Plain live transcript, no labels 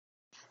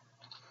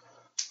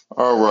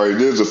All right,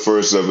 this is the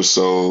first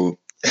episode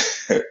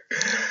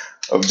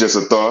of Just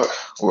a Thought,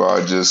 where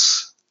I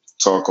just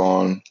talk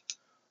on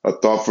a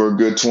thought for a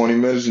good 20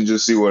 minutes and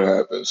just see what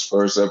happens.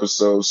 First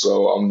episode,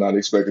 so I'm not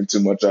expecting too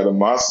much out of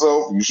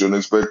myself. You shouldn't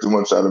expect too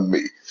much out of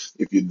me.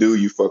 If you do,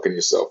 you fucking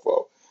yourself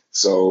up.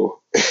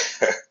 So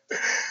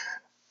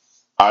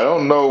I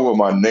don't know what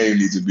my name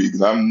needs to be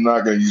because I'm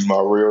not going to use my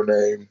real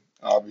name,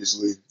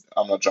 obviously.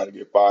 I'm not trying to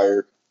get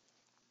fired,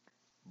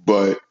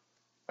 but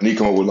I need to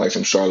come up with like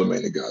some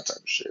Charlemagne the God type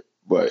of shit.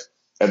 But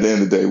at the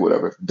end of the day,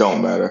 whatever.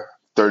 Don't matter.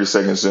 30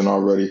 seconds in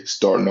already,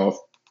 starting off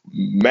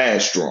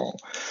mad strong.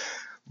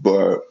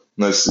 But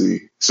let's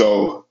see.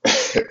 So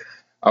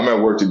I'm at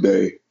work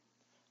today.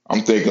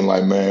 I'm thinking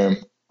like,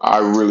 man, I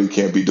really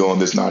can't be doing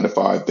this 9 to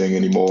 5 thing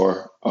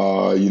anymore.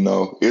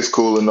 It's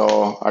cool and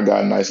all. I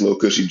got a nice little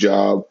cushy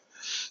job,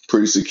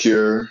 pretty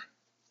secure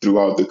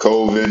throughout the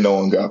COVID. No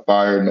one got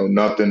fired, no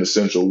nothing.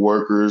 Essential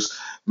workers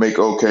make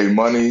okay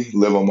money,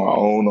 live on my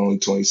own, only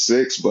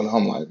 26. But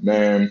I'm like,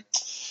 man,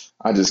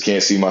 I just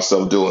can't see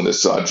myself doing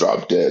this, so I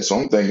drop dead. So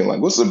I'm thinking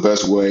like, what's the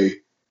best way?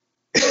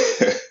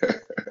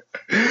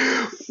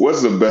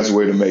 What's the best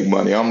way to make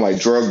money? I'm like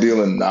drug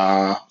dealing,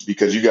 nah,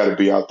 because you got to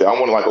be out there. I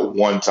want like a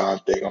one-time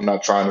thing. I'm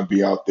not trying to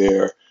be out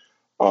there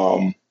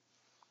um,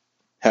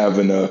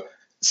 having to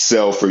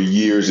sell for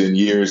years and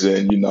years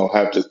and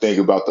have to think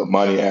about the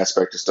money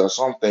aspect of stuff.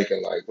 So I'm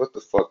thinking like, what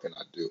the fuck can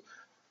I do?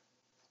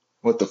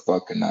 What the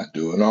fuck can I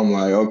do? And I'm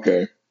like,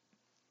 okay.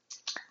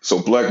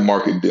 So black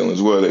market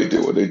dealings, what do they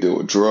deal with? They deal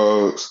with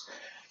drugs.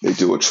 They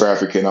deal with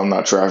trafficking. I'm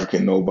not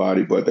trafficking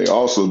nobody, but they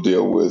also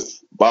deal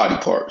with body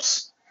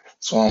parts.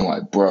 So I'm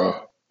like, bruh,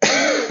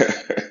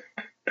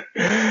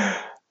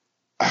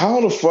 how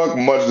the fuck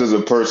much does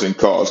a person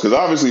cost? Because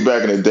obviously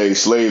back in the day,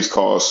 slaves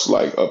cost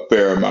like a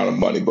fair amount of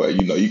money, but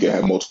you can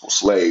have multiple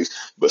slaves.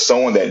 But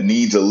someone that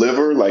needs a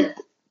liver, like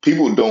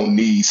people don't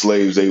need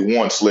slaves. They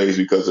want slaves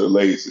because they're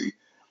lazy.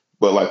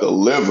 But like a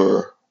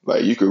liver,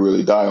 like you could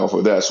really die off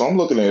of that. So I'm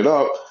looking it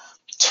up.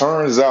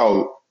 Turns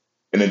out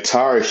an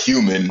entire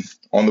human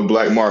on the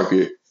black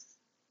market,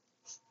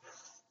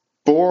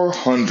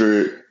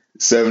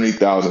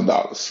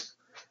 $470,000.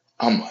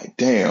 I'm like,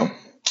 damn,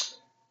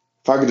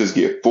 if I could just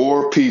get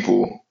four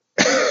people.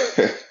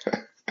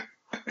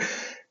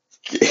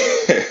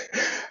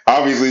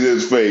 Obviously,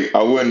 this is fake.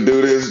 I wouldn't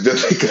do this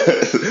just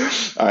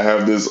because I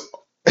have this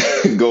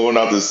going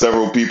out to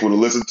several people to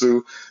listen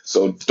to.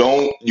 So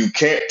you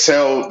can't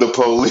tell the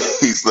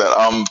police that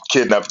I'm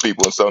kidnapping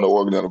people and selling the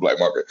organs on the black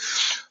market.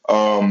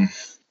 Um,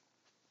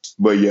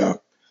 but yeah,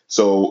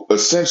 so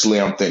essentially,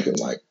 I'm thinking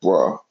like,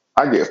 bruh,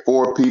 I get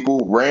four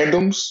people,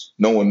 randoms,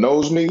 no one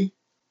knows me.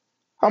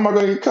 How am I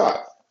gonna get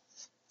caught?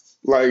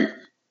 Like,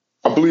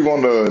 I believe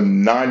on the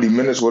 90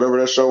 Minutes, whatever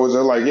that show is,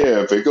 they're like,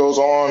 yeah, if it goes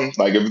on,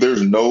 like if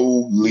there's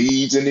no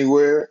leads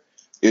anywhere,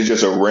 it's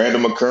just a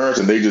random occurrence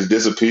and they just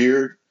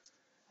disappeared.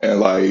 And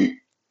like,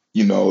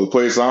 the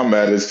place I'm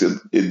at is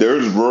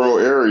there's rural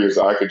areas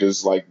I could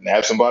just like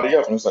nab somebody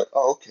up. And it's like,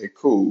 oh, okay,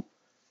 cool,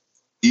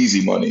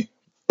 easy money.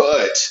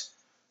 But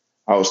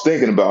I was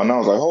thinking about, it and I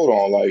was like, hold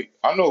on, like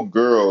I know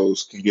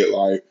girls can get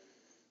like,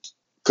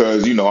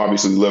 because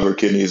obviously liver,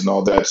 kidneys, and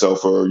all that. So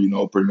for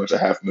pretty much a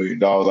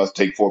 $500,000, I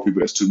take four people,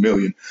 that's 2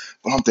 million.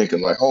 But I'm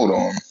thinking like, hold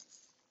on,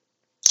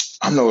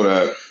 I know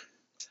that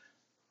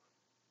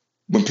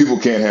when people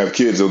can't have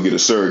kids, they'll get a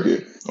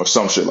surrogate or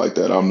some shit like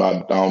that. I don't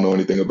know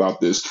anything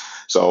about this.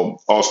 So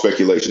all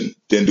speculation.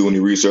 Didn't do any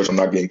research. I'm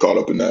not getting caught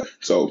up in that.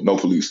 So no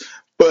police.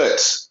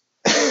 But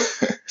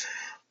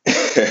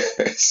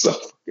it's so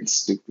fucking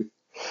stupid.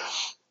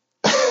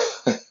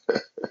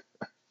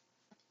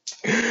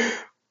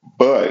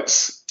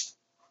 But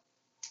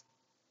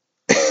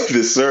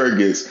the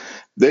surrogates,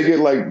 they get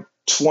like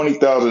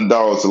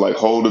 $20,000 to like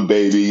hold a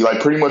baby.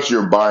 Like pretty much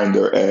you're buying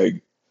their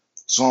egg.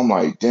 So I'm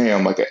like,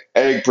 damn, like an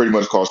egg pretty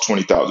much costs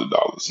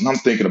 $20,000. And I'm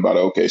thinking about it,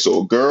 okay,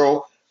 so a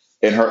girl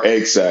and her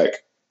egg sack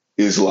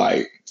is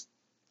like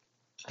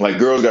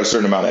girls got a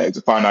certain amount of eggs,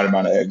 a finite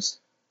amount of eggs.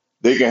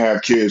 They can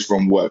have kids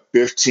from what,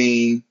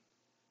 15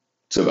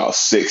 to about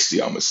 60,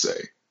 I'm gonna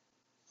say.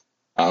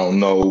 I don't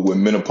know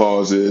when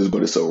menopause is,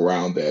 but it's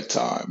around that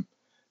time.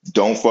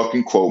 Don't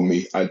fucking quote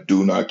me. I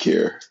do not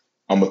care.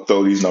 I'm gonna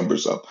throw these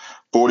numbers up.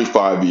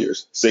 45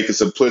 years. Sake of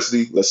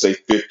simplicity, let's say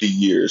 50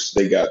 years.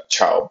 They got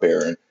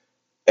childbearing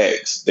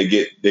eggs.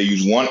 They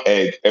use one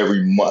egg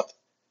every month.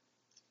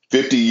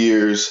 50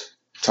 years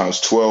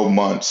times 12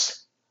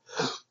 months.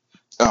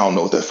 I don't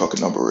know what that fucking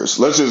number is.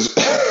 Let's just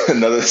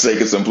another sake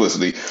of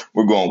simplicity.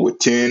 We're going with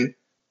 10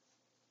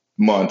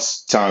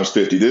 months times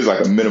 50. This is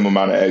like a minimum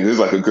amount of eggs. This is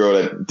like a girl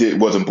that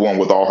wasn't born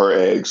with all her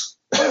eggs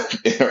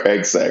in her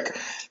egg sac.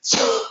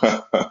 So,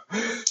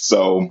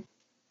 so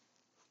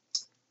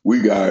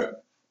we got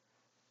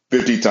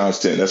 50 times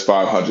 10. That's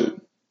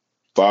 500.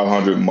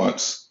 500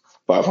 months,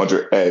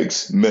 500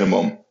 eggs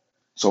minimum.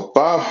 So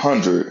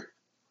 500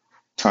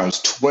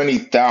 times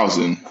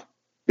 20,000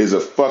 is a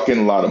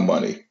fucking lot of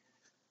money.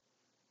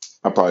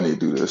 I probably need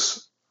to do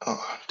this.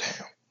 Oh,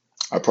 damn.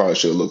 I probably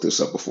should have looked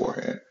this up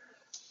beforehand.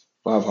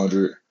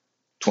 500,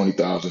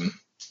 20,000,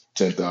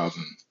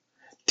 10,000.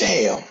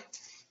 Damn.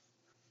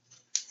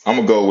 I'm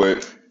gonna go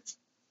with.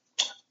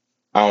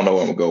 I don't know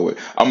what I'm gonna go with.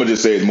 I'm gonna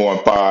just say it's more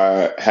than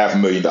five,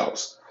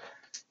 $500,000.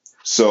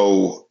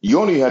 So you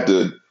don't even have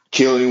to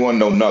kill anyone,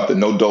 no nothing,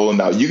 no doling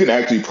out. You can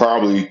actually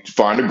probably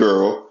find a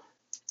girl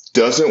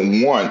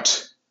doesn't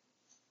want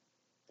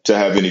to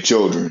have any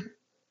children.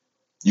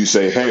 You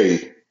say,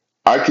 hey,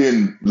 I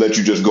can let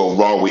you just go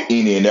raw with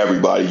any and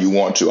everybody you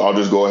want to. I'll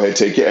just go ahead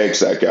take your egg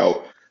sac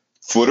out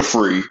for the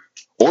free.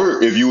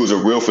 Or if you was a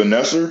real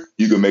finesser,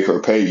 you can make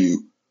her pay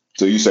you.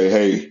 So you say,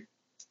 hey,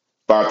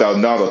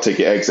 $5,000, I'll take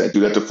your egg sac.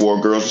 Do that to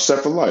four girls, you're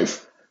set for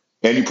life.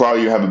 And you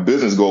probably have a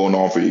business going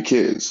on for your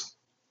kids.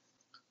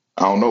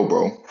 I don't know,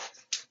 bro.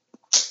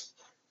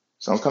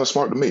 Sounds kind of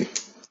smart to me.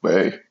 But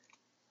hey,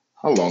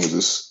 how long is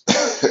this?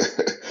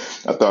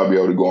 I thought I'd be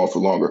able to go on for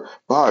longer.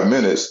 5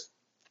 minutes.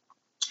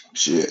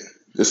 Shit,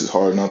 this is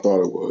harder than I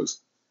thought it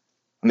was.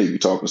 I need to be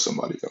talking to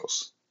somebody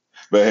else.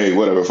 But hey,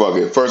 whatever, fuck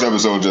it. First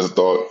episode, just a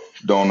thought.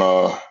 Don't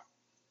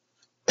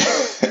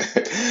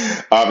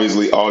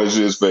obviously all this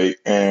shit is fake.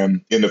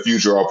 And in the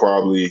future I'll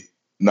probably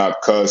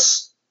not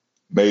cuss,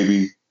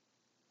 maybe,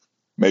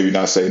 maybe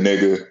not say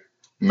nigga,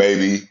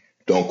 maybe.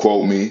 Don't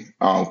quote me.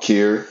 I don't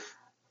care.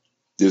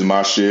 This is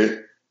my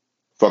shit.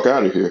 Fuck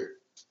out of here.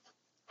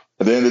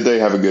 At the end of the day,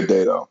 have a good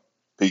day though.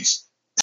 Peace.